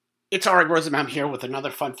It's Ari Rosenbaum here with another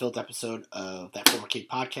fun-filled episode of that 401k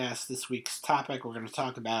podcast. This week's topic, we're going to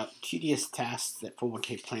talk about tedious tasks that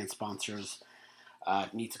 401k plan sponsors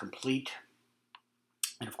need to complete.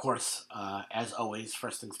 And of course, as always,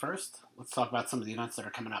 first things first, let's talk about some of the events that are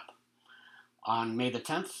coming up. On May the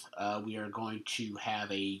 10th, we are going to have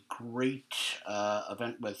a great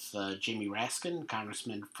event with Jamie Raskin,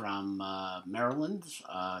 congressman from Maryland.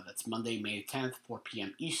 That's Monday, May 10th, 4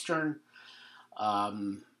 p.m. Eastern.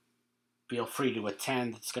 Feel free to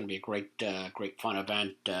attend. It's going to be a great fun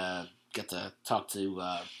event. Get to talk to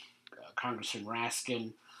Congressman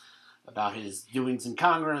Raskin about his doings in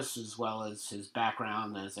Congress, as well as his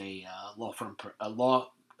background as a law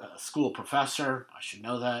school professor. I should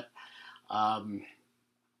know that.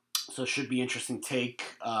 So it should be interesting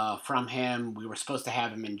take from him. We were supposed to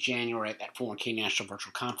have him in January at that 401k National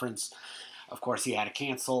Virtual Conference. Of course, he had to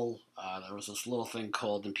cancel. There was this little thing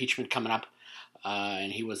called impeachment coming up.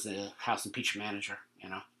 And he was the House impeachment manager.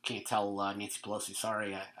 Can't tell Nancy Pelosi,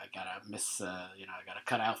 sorry, I gotta miss, I gotta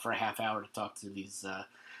cut out for a half hour to talk to these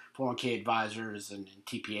 401k advisors and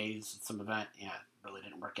TPAs at some event. Yeah, it really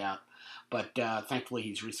didn't work out. But thankfully,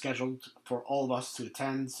 he's rescheduled for all of us to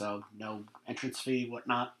attend, so no entrance fee,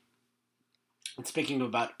 whatnot. And speaking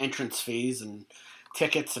about entrance fees and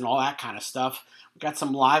tickets and all that kind of stuff, we've got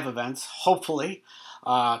some live events, hopefully.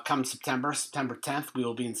 Come September 10th, we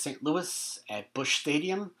will be in St. Louis at Busch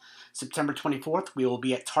Stadium. September 24th, we will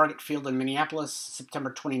be at Target Field in Minneapolis.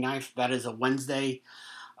 September 29th, that is a Wednesday,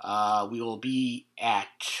 we will be at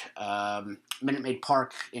Minute Maid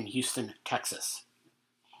Park in Houston, Texas.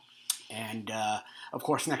 And, of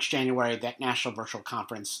course, next January, that National Virtual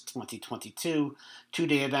Conference 2022,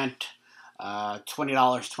 two-day event.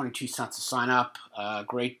 $20, 22 cents to sign up.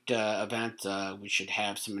 Great event. We should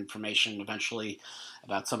have some information eventually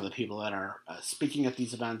about some of the people that are speaking at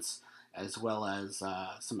these events, as well as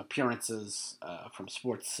some appearances from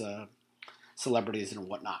sports celebrities and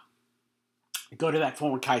whatnot. Go to that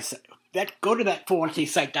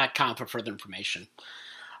 401ksite.com for further information.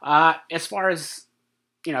 As far as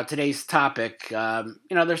today's topic,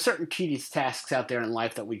 there's certain tedious tasks out there in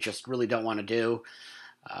life that we just really don't want to do.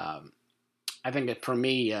 I think that for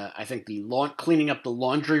me, I think cleaning up the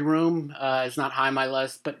laundry room is not high on my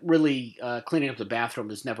list, but really cleaning up the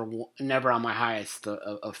bathroom is never on my highest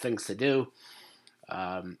of things to do.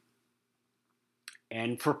 And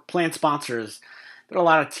for plan sponsors, there are a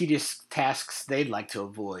lot of tedious tasks they'd like to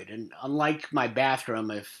avoid. And unlike my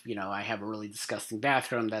bathroom, if I have a really disgusting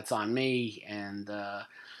bathroom, that's on me. And I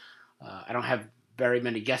don't have very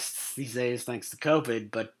many guests these days thanks to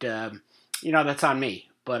COVID, but that's on me.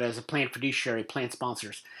 But as a plan fiduciary, plan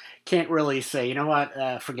sponsors can't really say,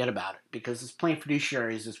 forget about it. Because as plan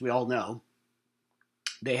fiduciaries, as we all know,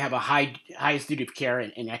 they have a highest duty of care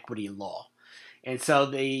in equity and law. And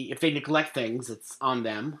so if they neglect things, it's on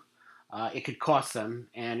them. It could cost them,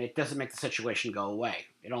 and it doesn't make the situation go away.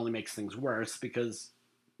 It only makes things worse, because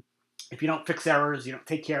if you don't fix errors, you don't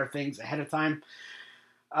take care of things ahead of time,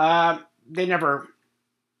 they never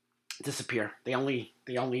disappear. They only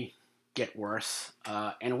get worse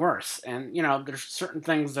and worse. And, there's certain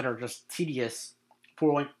things that are just tedious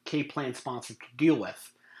for 401k plan sponsor to deal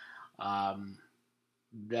with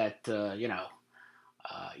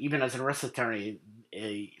even as an risk attorney,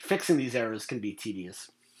 fixing these errors can be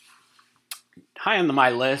tedious. High on my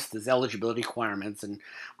list is eligibility requirements, and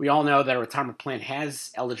we all know that a retirement plan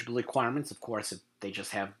has eligibility requirements. Of course, if they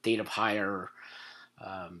just have date of hire,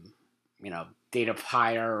 and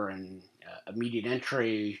immediate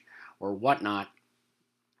entry, or whatnot,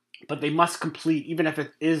 but they must complete, even if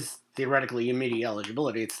it is theoretically immediate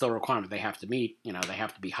eligibility, it's still a requirement they have to meet. They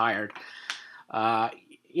have to be hired. As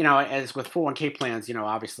with 401k plans,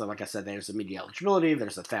 obviously, like I said, there's immediate eligibility,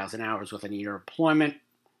 there's 1,000 hours within a year of employment,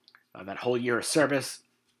 that whole year of service.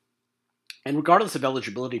 And regardless of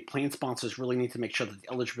eligibility, plan sponsors really need to make sure that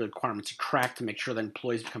the eligibility requirements are tracked to make sure that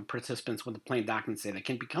employees become participants when the plan documents say they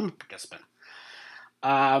can become a participant.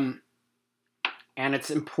 And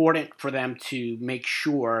it's important for them to make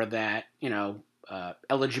sure that,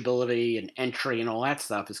 eligibility and entry and all that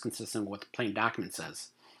stuff is consistent with what the plan document says.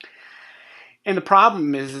 And the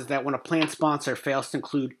problem is that when a plan sponsor fails to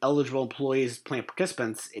include eligible employees as plan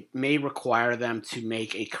participants, it may require them to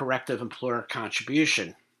make a corrective employer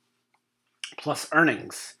contribution plus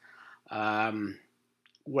earnings,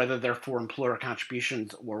 whether they're for employer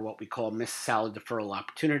contributions or what we call missed salary deferral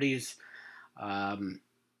opportunities.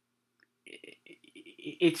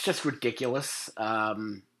 It's just ridiculous.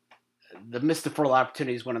 The missed deferral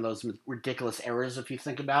opportunity is one of those ridiculous errors if you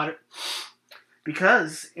think about it.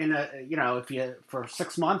 Because if you for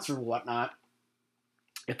 6 months or whatnot,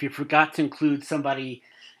 if you forgot to include somebody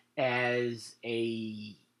as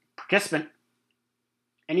a participant,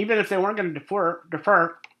 and even if they weren't going to defer,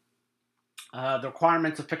 the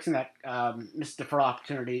requirements of fixing that missed deferral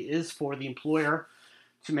opportunity is for the employer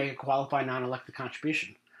to make a qualified non-elected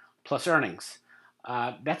contribution plus earnings.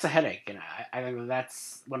 That's a headache, and I think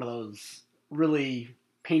that's one of those really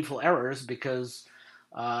painful errors because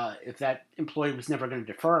if that employee was never going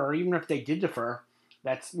to defer, or even if they did defer,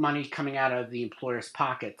 that's money coming out of the employer's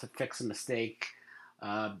pocket to fix a mistake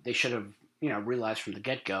they should have, realized from the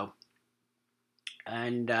get-go.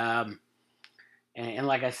 And and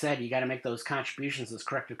like I said, you got to make those contributions, those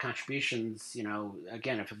corrective contributions.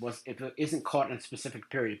 Again, if it isn't caught in a specific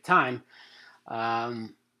period of time,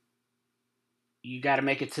 um, you got to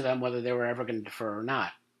make it to them whether they were ever going to defer or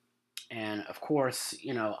not. And of course,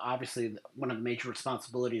 obviously, one of the major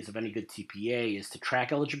responsibilities of any good TPA is to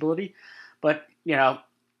track eligibility. But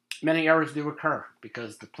many errors do occur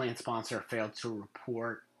because the plan sponsor failed to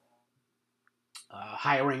report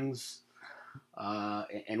hirings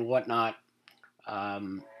and whatnot.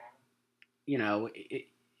 Um,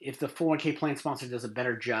 if the 401k plan sponsor does a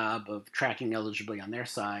better job of tracking eligibility on their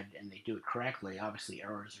side and they do it correctly, obviously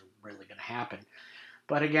errors are rarely going to happen.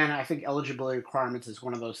 But again, I think eligibility requirements is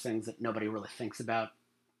one of those things that nobody really thinks about.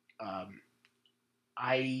 Um,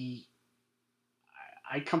 I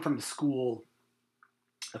I come from the school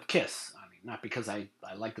of Kiss. I mean, not because I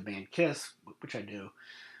like the band Kiss, which I do,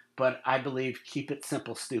 but I believe keep it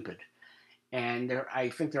simple, stupid. And I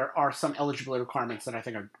think there are some eligibility requirements that I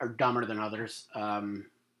think are dumber than others.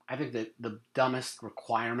 I think that the dumbest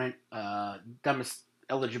requirement, dumbest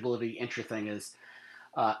eligibility entry thing is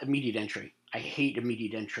immediate entry. I hate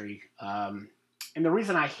immediate entry. And the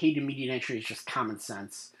reason I hate immediate entry is just common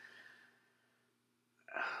sense.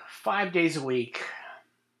 5 days a week,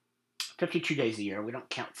 52 days a year. We don't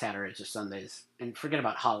count Saturdays or Sundays. And forget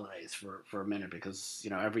about holidays for a minute because,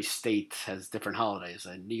 every state has different holidays.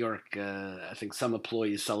 In New York, I think some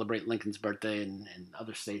employees celebrate Lincoln's birthday and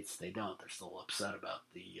other states they don't. They're still upset about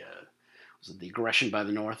the aggression by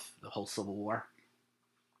the North, the whole Civil War.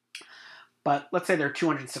 But let's say there are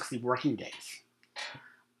 260 working days.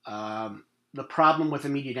 The problem with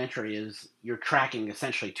immediate entry is you're tracking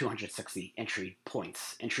essentially 260 entry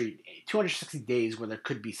points, 260 days where there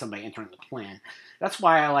could be somebody entering the plan. That's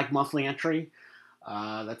why I like monthly entry.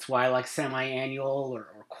 That's why I like semi-annual or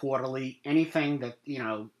quarterly. Anything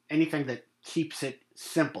that keeps it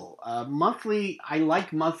simple. Monthly, I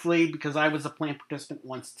like monthly because I was a plan participant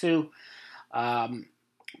once too.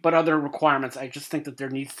 But other requirements, I just think that there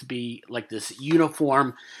needs to be like this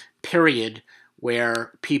uniform period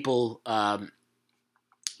where people, come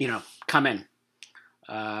in.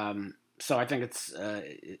 So I think it's a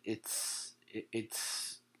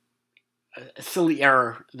silly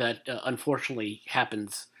error that unfortunately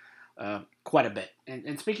happens quite a bit.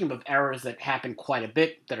 And speaking of errors that happen quite a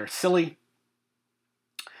bit that are silly,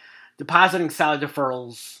 depositing salary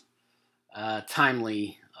deferrals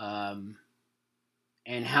timely,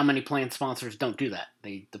 and how many plan sponsors don't do that?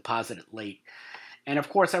 They deposit it late. And of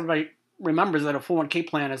course, everybody remembers that a 401k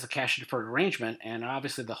plan is a cash deferred arrangement, and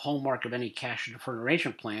obviously the hallmark of any cash deferred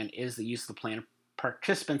arrangement plan is the use of the plan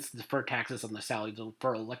participants to defer taxes on their salary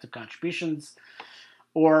deferral elective contributions,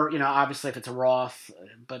 or obviously if it's a Roth,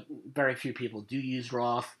 but very few people do use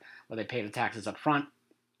Roth where they pay the taxes up front.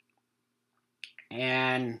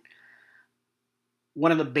 And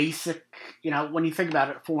one of the basic, when you think about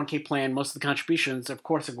it, 401k plan, most of the contributions, of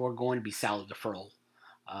course, are going to be salary deferral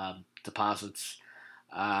deposits.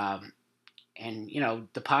 And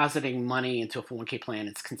depositing money into a 401k plan,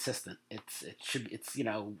 it's consistent. It's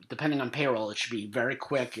depending on payroll, it should be very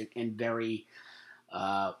quick and very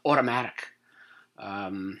automatic.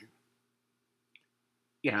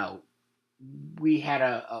 We had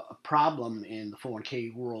a problem in the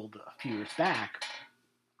 401k world a few years back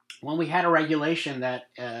when we had a regulation that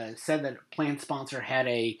said that a plan sponsor had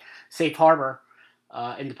a safe harbor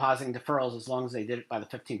in depositing deferrals as long as they did it by the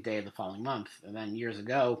 15th day of the following month. And then years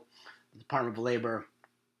ago, the Department of Labor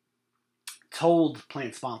told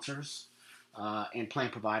plan sponsors and plan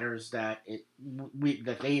providers that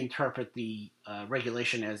that they interpret the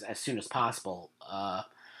regulation as soon as possible,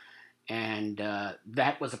 and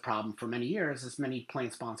that was a problem for many years, as many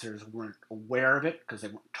plan sponsors weren't aware of it because they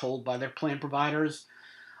weren't told by their plan providers,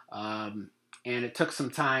 and it took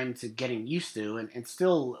some time to getting used to. And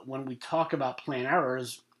still, when we talk about plan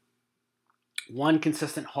errors, one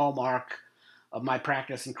consistent hallmark of my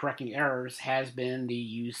practice in correcting errors has been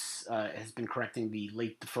correcting the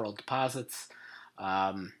late deferral deposits.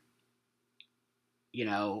 Um,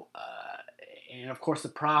 and of course the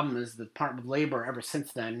problem is the Department of Labor ever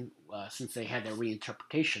since then, since they had their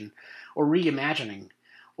reinterpretation or reimagining,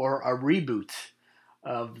 or a reboot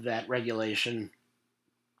of that regulation,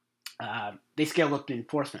 they scaled up the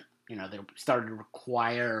enforcement. They started to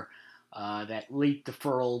require that late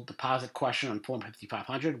deferral deposit question on Form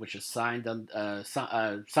 5500, which is signed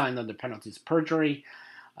under penalties of perjury.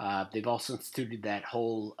 They've also instituted that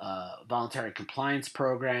whole voluntary compliance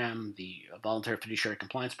program, the voluntary fiduciary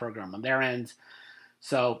compliance program on their end.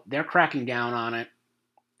 So they're cracking down on it.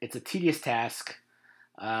 It's a tedious task.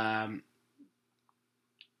 Depositing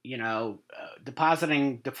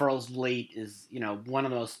deferrals late is, one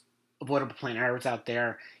of the most avoidable plan errors out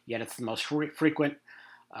there, yet it's the most frequent.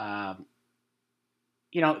 Back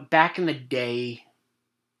in the day,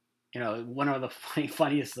 one of the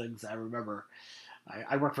funniest things I remember,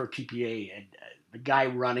 I worked for a TPA, and the guy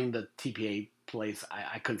running the TPA place,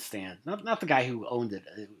 I couldn't stand. Not the guy who owned it,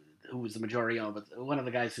 who was the majority owner, but one of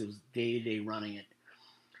the guys who was day-to-day running it.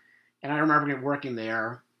 And I remember working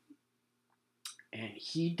there, and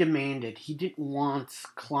he didn't want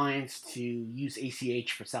clients to use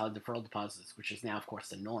ACH for salary deferral deposits, which is now, of course,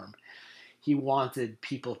 the norm. He wanted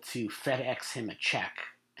people to FedEx him a check.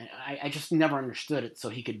 And I just never understood it, so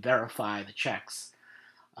he could verify the checks.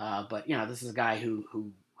 But this is a guy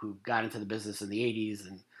who got into the business in the 80s,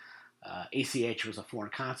 and ACH was a foreign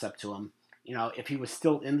concept to him. If he was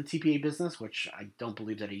still in the TPA business, which I don't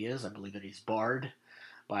believe that he is, I believe that he's barred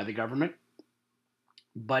by the government.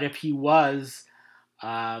 But if he was,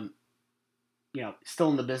 still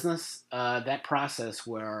in the business, that process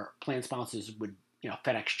where plan sponsors would,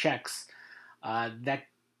 FedEx checks, that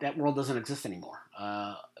world doesn't exist anymore.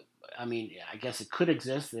 I guess it could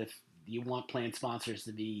exist if you want plan sponsors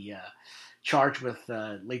to be charged with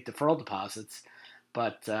late deferral deposits,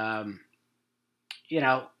 but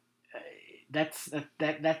that's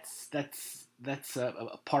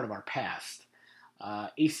a part of our past.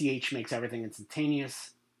 ACH makes everything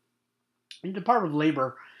instantaneous. In the Department of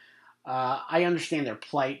Labor, I understand their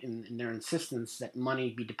plight and their insistence that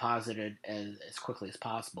money be deposited as quickly as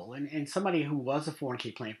possible. And somebody who was a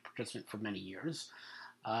 401k plan participant for many years,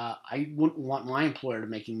 I wouldn't want my employer to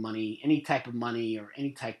making money, any type of money or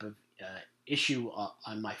any type of issue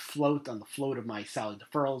on the float of my salary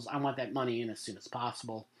deferrals. I want that money in as soon as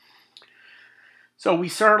possible. So we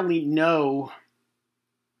certainly know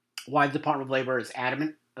why the Department of Labor is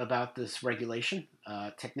adamant about this regulation.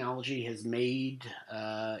 Technology has made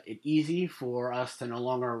it easy for us to no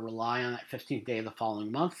longer rely on that 15th day of the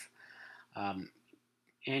following month. And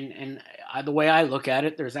the way I look at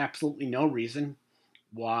it, there's absolutely no reason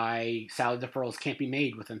why salary deferrals can't be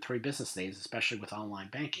made within 3 business days, especially with online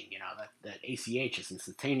banking. That ACH is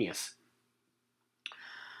instantaneous.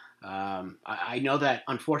 I know that,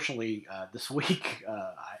 unfortunately, this week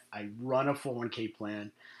I run a 401k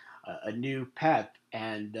plan, a new PEP,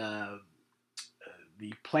 and the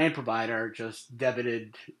plan provider just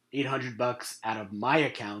debited $800 out of my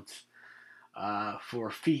account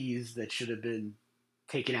for fees that should have been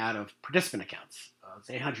taken out of participant accounts. It's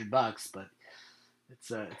 $800, but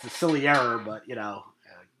it's a silly error. But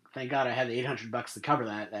thank God I had the $800 to cover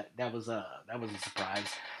that. That was a surprise.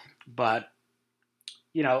 But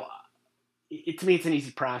to me, it's an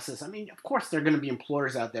easy process. Of course, there are going to be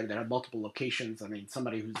employers out there that have multiple locations.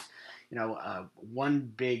 Somebody who's,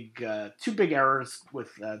 two big errors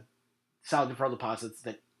with salary deferral deposits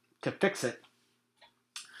that to fix it.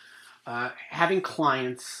 Having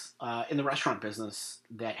clients in the restaurant business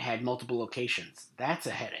that had multiple locations, that's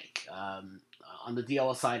a headache. On the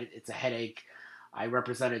DLS side, it's a headache. I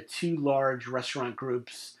represented 2 large restaurant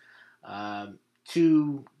groups,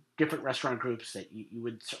 2 different restaurant groups that you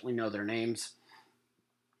would certainly know their names.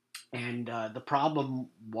 And the problem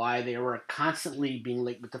why they were constantly being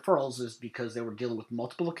late with deferrals is because they were dealing with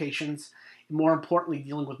multiple locations, and more importantly,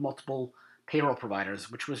 dealing with multiple payroll providers,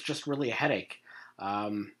 which was just really a headache.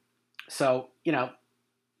 So,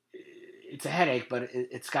 it's a headache, but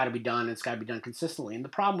it's got to be done. It's got to be done consistently. And the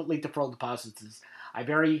problem with late deferral deposits is I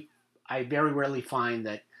very rarely find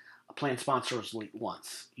that a plan sponsor is late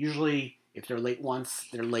once. Usually, if they're late once,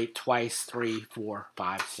 they're late twice, 3, 4,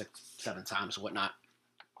 5, 6, 7 times, whatnot.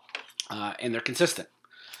 And they're consistent.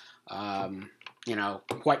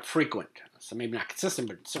 Quite frequent. So maybe not consistent,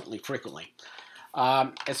 but certainly frequently.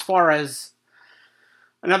 As far as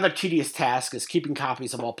another tedious task is keeping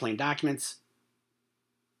copies of all plan documents.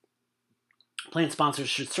 Plan sponsors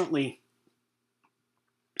should certainly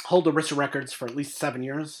hold ERISA records for at least 7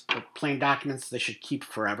 years, but plan documents they should keep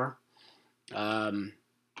forever. The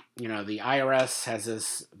IRS has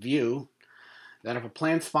this view that if a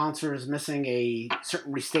plan sponsor is missing a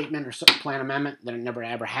certain restatement or certain plan amendment, then it never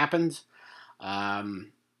ever happened.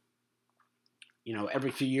 Every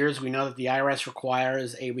few years we know that the IRS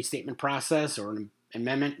requires a restatement process or an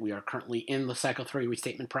amendment. We are currently in the Cycle 3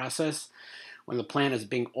 restatement process. When the plan is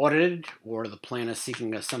being audited or the plan is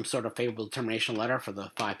seeking some sort of favorable determination letter for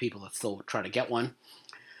the 5 people that still try to get one,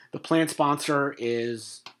 the plan sponsor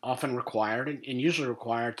is often required and usually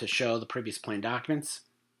required to show the previous plan documents.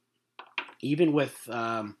 Even with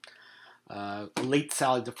late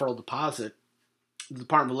salary deferral deposit, the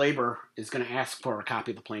Department of Labor is going to ask for a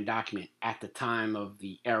copy of the plan document at the time of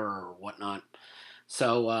the error or whatnot.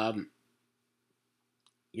 So,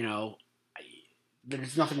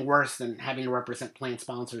 there's nothing worse than having to represent plan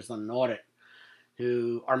sponsors on an audit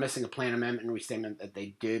who are missing a plan amendment and restatement that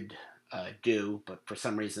they did do, but for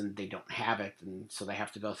some reason they don't have it, and so they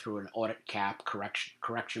have to go through an audit cap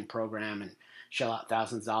correction program and shell out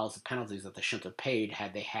thousands of dollars of penalties that they shouldn't have paid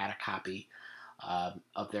had they had a copy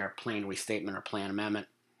of their plan restatement or plan amendment.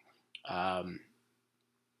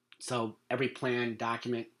 So every plan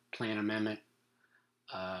document, plan amendment,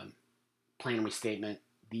 plan restatement,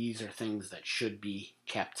 these are things that should be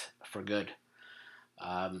kept for good.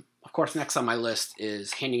 Of course, next on my list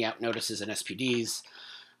is handing out notices and SPDs.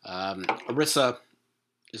 ERISA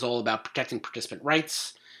is all about protecting participant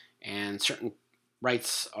rights, and certain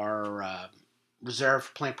rights are reserved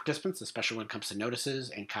for plan participants, especially when it comes to notices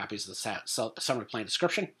and copies of the summary plan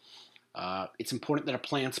description. It's important that a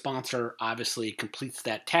plan sponsor obviously completes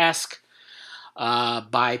that task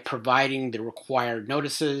by providing the required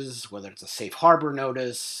notices, whether it's a safe harbor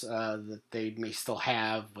notice that they may still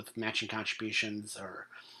have with matching contributions, or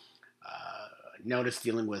notice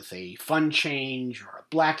dealing with a fund change or a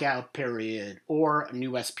blackout period or a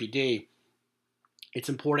new SPD. It's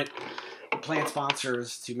important for plan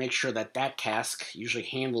sponsors to make sure that task, usually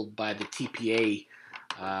handled by the TPA,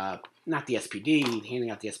 not the SPD, handing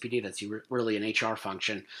out the SPD, that's really an HR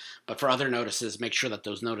function, but for other notices, make sure that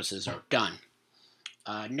those notices are done.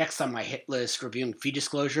 Next on my hit list, reviewing fee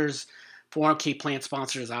disclosures. 401k plan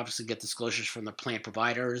sponsors obviously get disclosures from their plan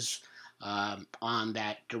providers on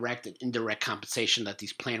that direct and indirect compensation that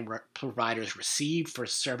these plan providers receive for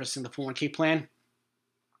servicing the 401k plan.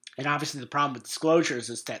 And obviously the problem with disclosures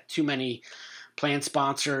is that too many plan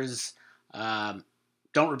sponsors don't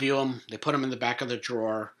review them. They put them in the back of the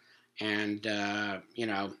drawer, and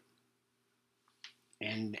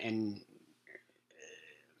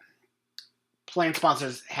plan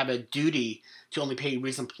sponsors have a duty to only pay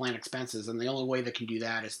reasonable plan expenses, and the only way they can do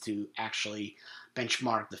that is to actually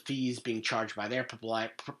benchmark the fees being charged by their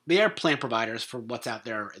plan providers for what's out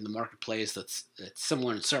there in the marketplace that's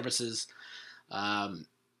similar in services. And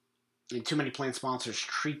too many plan sponsors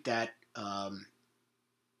treat that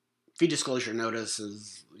fee disclosure notice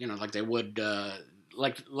as, like they would,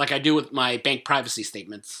 like I do with my bank privacy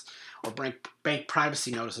statements or bank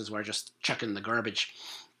privacy notices, where I just chuck in the garbage.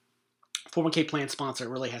 401k plan sponsor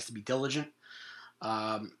really has to be diligent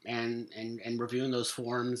and reviewing those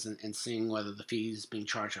forms and seeing whether the fees being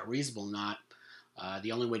charged are reasonable or not.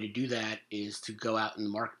 The only way to do that is to go out in the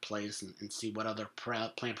marketplace and see what other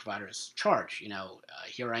plan providers charge.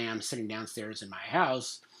 Here I am sitting downstairs in my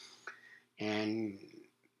house, and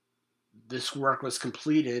this work was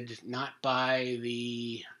completed not by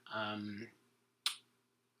the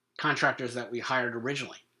contractors that we hired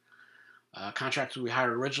originally. Contractors we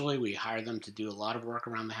hired them to do a lot of work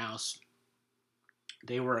around the house.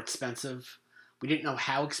 They were expensive. We didn't know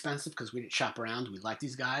how expensive because we didn't shop around. We liked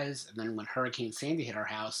these guys. And then when Hurricane Sandy hit our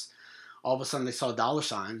house, all of a sudden they saw dollar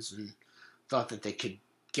signs and thought that they could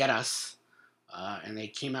get us. And they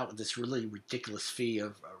came out with this really ridiculous fee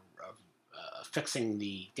of fixing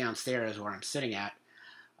the downstairs where I'm sitting at.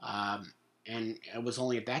 And it was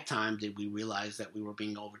only at that time did we realize that we were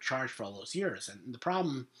being overcharged for all those years. And the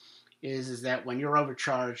problem is that when you're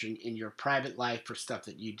overcharged in your private life for stuff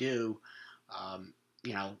that you do,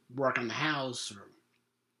 work on the house or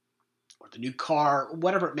the new car, or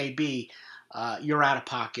whatever it may be, you're out of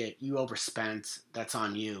pocket, you overspent, that's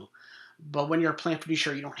on you. But when you're a plan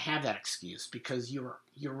fiduciary, you don't have that excuse because you're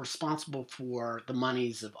responsible for the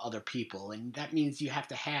monies of other people, and that means you have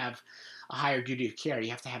to have a higher duty of care. You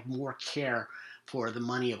have to have more care for the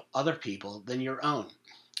money of other people than your own.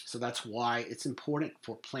 So that's why it's important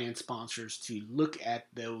for plan sponsors to look at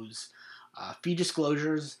those fee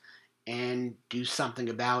disclosures and do something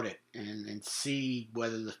about it and see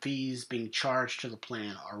whether the fees being charged to the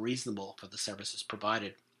plan are reasonable for the services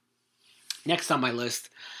provided. Next on my list,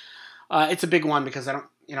 it's a big one because I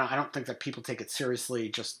don't think that people take it seriously.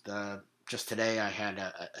 Just today, I had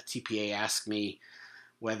a TPA ask me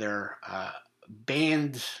whether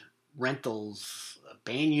band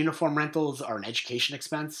uniform rentals are an education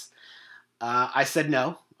expense. I said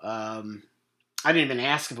no. I didn't even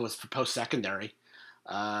ask if it was for post-secondary.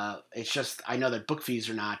 It's just I know that book fees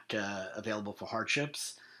are not available for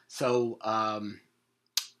hardships, so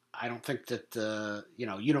I don't think that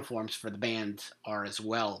uniforms for the band are as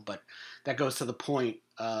well. But that goes to the point.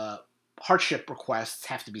 Hardship requests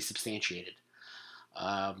have to be substantiated.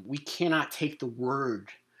 We cannot take the word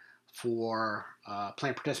for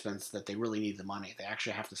plan participants that they really need the money. They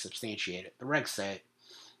actually have to substantiate it. The regs say it.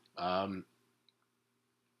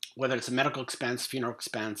 Whether it's a medical expense, funeral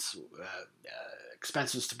expense,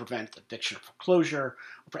 expenses to prevent eviction or foreclosure,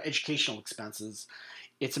 or for educational expenses,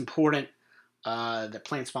 it's important that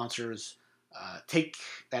plan sponsors take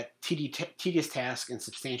that tedious task and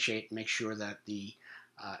substantiate and make sure that the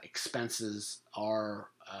expenses are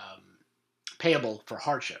payable for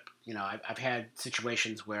hardship. I've had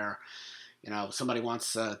situations where somebody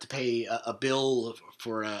wants to pay a bill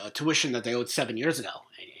for a tuition that they owed 7 years ago,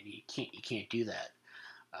 and you can't do that.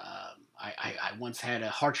 I once had a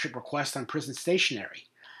hardship request on prison stationery.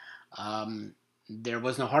 There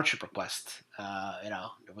was no hardship request.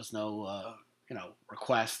 There was no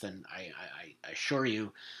request, and I assure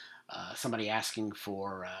you, somebody asking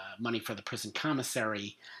for money for the prison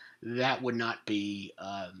commissary, that would not be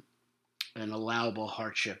an allowable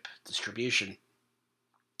hardship distribution.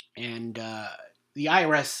 And the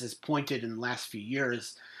IRS has pointed in the last few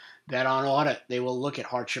years that on audit they will look at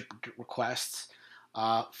hardship requests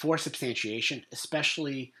for substantiation,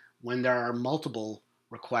 especially when there are multiple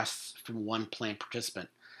requests from one plan participant.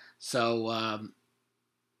 So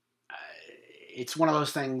it's one of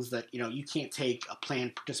those things that you can't take a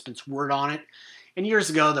plan participant's word on it. And years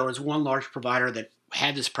ago, there was one large provider that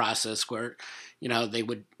had this process where they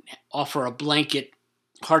would offer a blanket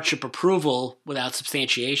hardship approval without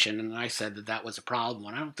substantiation, and I said that was a problem,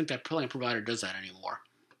 and I don't think that plan provider does that anymore.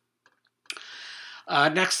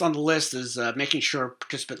 Next on the list is making sure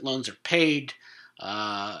participant loans are paid.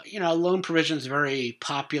 Loan provision is very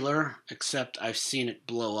popular, except I've seen it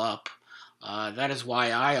blow up. That is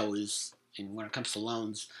why I always, when it comes to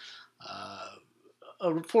loans,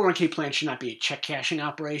 a 401k plan should not be a check cashing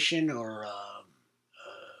operation or a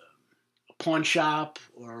pawn shop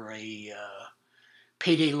or a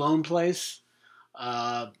payday loan place.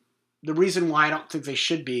 The reason why I don't think they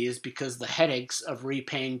should be is because the headaches of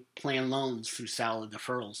repaying plan loans through salary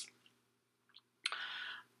deferrals.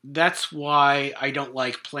 That's why I don't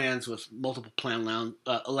like plans with multiple plan loan,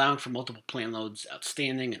 allowing for multiple plan loans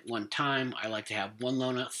outstanding at one time. I like to have one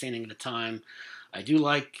loan outstanding at a time. I do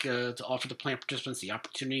like to offer the plan participants the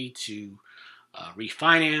opportunity to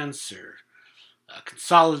refinance or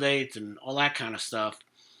consolidate and all that kind of stuff.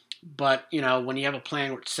 But, when you have a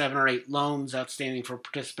plan with 7 or 8 loans outstanding for a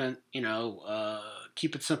participant,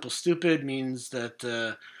 keep it simple, stupid means that,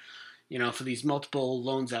 for these multiple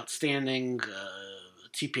loans outstanding,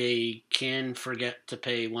 TPA can forget to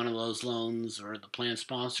pay one of those loans, or the plan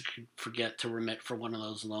sponsor could forget to remit for one of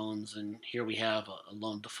those loans, and here we have a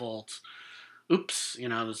loan default. Oops,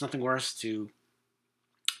 there's nothing worse to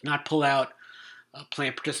not pull out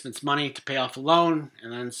plan participants' money to pay off a loan,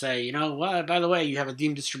 and then say, by the way, you have a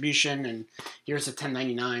deemed distribution, and here's a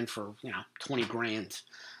 1099 for $20,000.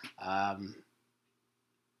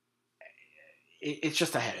 It's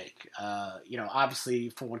just a headache. Obviously,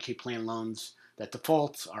 401k plan loans that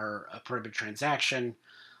default are a prohibited transaction.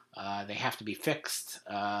 They have to be fixed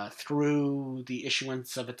through the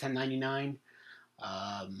issuance of a 1099,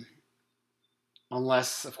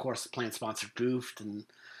 unless, of course, the plan sponsor goofed, and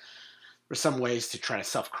there's some ways to try to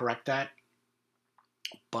self-correct that.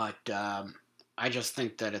 But I just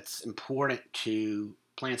think that it's important to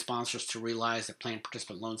plan sponsors to realize that plan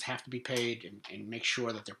participant loans have to be paid and make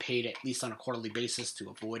sure that they're paid at least on a quarterly basis to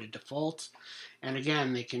avoid a default. And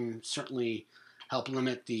again, they can certainly help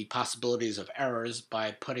limit the possibilities of errors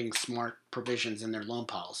by putting smart provisions in their loan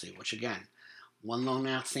policy, which again, one loan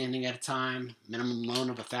outstanding at a time, minimum loan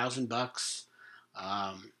of $1,000,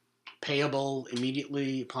 payable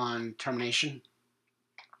immediately upon termination.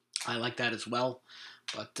 I like that as well.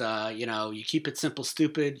 But, you keep it simple,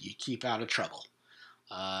 stupid, you keep out of trouble.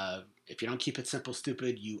 If you don't keep it simple,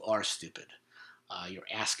 stupid, you are stupid. You're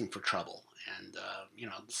asking for trouble. And,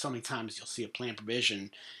 so many times you'll see a plan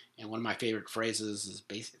provision, and one of my favorite phrases is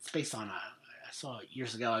it's based on I saw it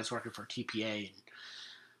years ago, I was working for TPA, and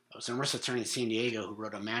I was an ERISA attorney in San Diego who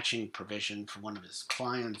wrote a matching provision for one of his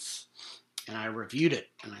clients, and I reviewed it,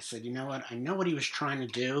 and I said, you know what, I know what he was trying to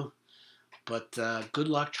do, but good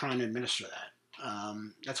luck trying to administer that.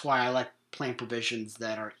 That's why I like plan provisions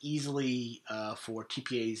that are easily for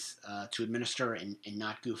TPAs to administer and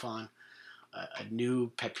not goof on. A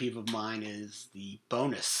new pet peeve of mine is the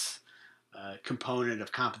bonus component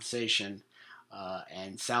of compensation.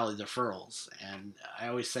 and salary deferrals. And I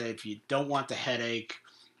always say, if you don't want the headache,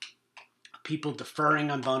 people deferring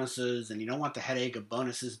on bonuses, and you don't want the headache of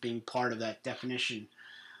bonuses being part of that definition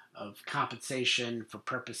of compensation for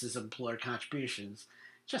purposes of employer contributions,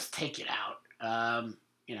 just take it out.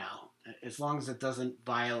 As long as it doesn't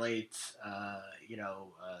violate,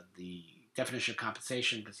 the definition of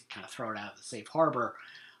compensation, because you kind of throw it out of the safe harbor,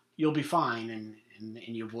 you'll be fine, and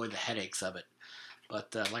you avoid the headaches of it.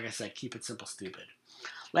 But like I said, keep it simple, stupid.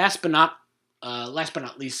 Last but not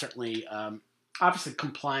least, certainly, obviously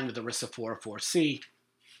complying with ERISA 404C.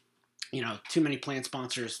 Too many plan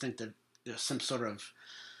sponsors think that there's some sort of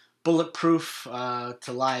bulletproof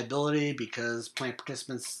to liability because plan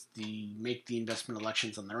participants make the investment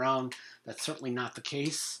elections on their own. That's certainly not the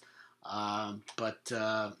case. But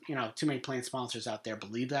too many plan sponsors out there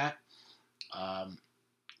believe that.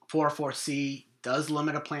 404C does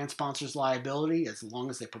limit a plan sponsor's liability as long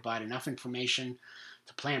as they provide enough information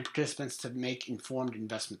to plan participants to make informed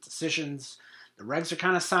investment decisions. The regs are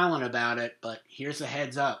kind of silent about it, but here's a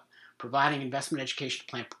heads up. Providing investment education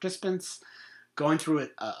to plan participants, going through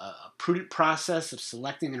a prudent process of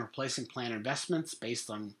selecting and replacing plan investments based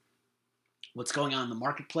on what's going on in the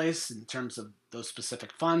marketplace in terms of those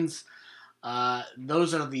specific funds.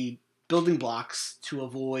 Those are the building blocks to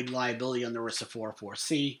avoid liability under ERISA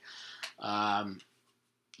 404C.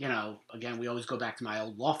 Again, we always go back to my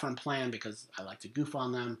old law firm plan because I like to goof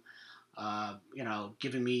on them.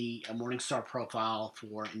 Giving me a Morningstar profile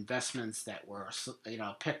for investments that were,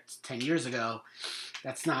 picked 10 years ago,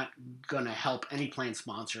 that's not going to help any plan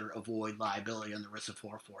sponsor avoid liability under ERISA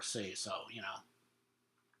 404C. So,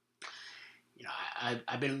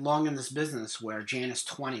 I've been long in this business where Janus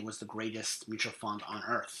 20 was the greatest mutual fund on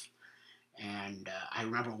earth. And I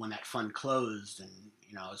remember when that fund closed and,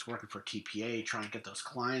 I was working for TPA trying to get those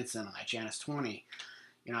clients in on that Janus 20.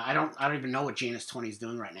 I don't even know what Janus 20 is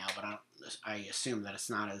doing right now, but I assume that it's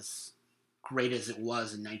not as great as it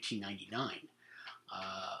was in 1999.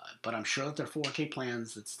 But I'm sure that there are 401k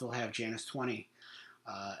plans that still have Janus 20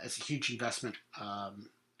 as a huge investment,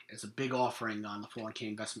 as a big offering on the 401k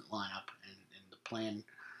investment lineup, and the plan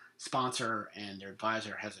sponsor and their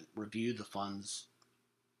advisor hasn't reviewed the funds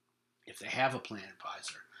if they have a plan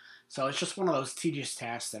advisor. So it's just one of those tedious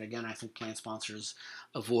tasks that, again, I think plan sponsors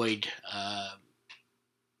avoid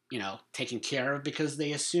taking care of because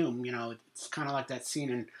they assume, it's kind of like that scene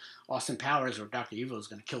in Austin Powers where Dr. Evil is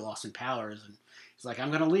going to kill Austin Powers. And he's like,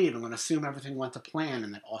 I'm going to leave. I'm going to assume everything went to plan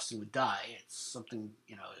and that Austin would die. It's something,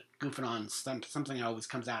 goofing on something that always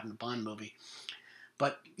comes out in a Bond movie.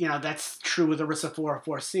 But, that's true with ERISA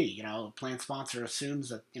 404C. The plan sponsor assumes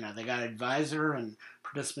that, they got an advisor and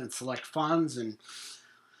participants select funds. And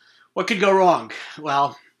what could go wrong?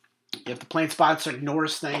 Well, if the plan sponsor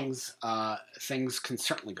ignores things, things can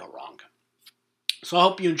certainly go wrong. So I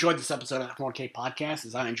hope you enjoyed this episode of the 4K Podcast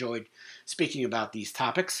as I enjoyed speaking about these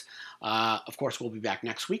topics. Of course, we'll be back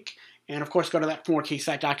next week. And of course, go to that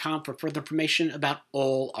 4ksite.com for further information about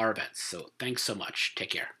all our events. So thanks so much.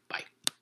 Take care. Bye.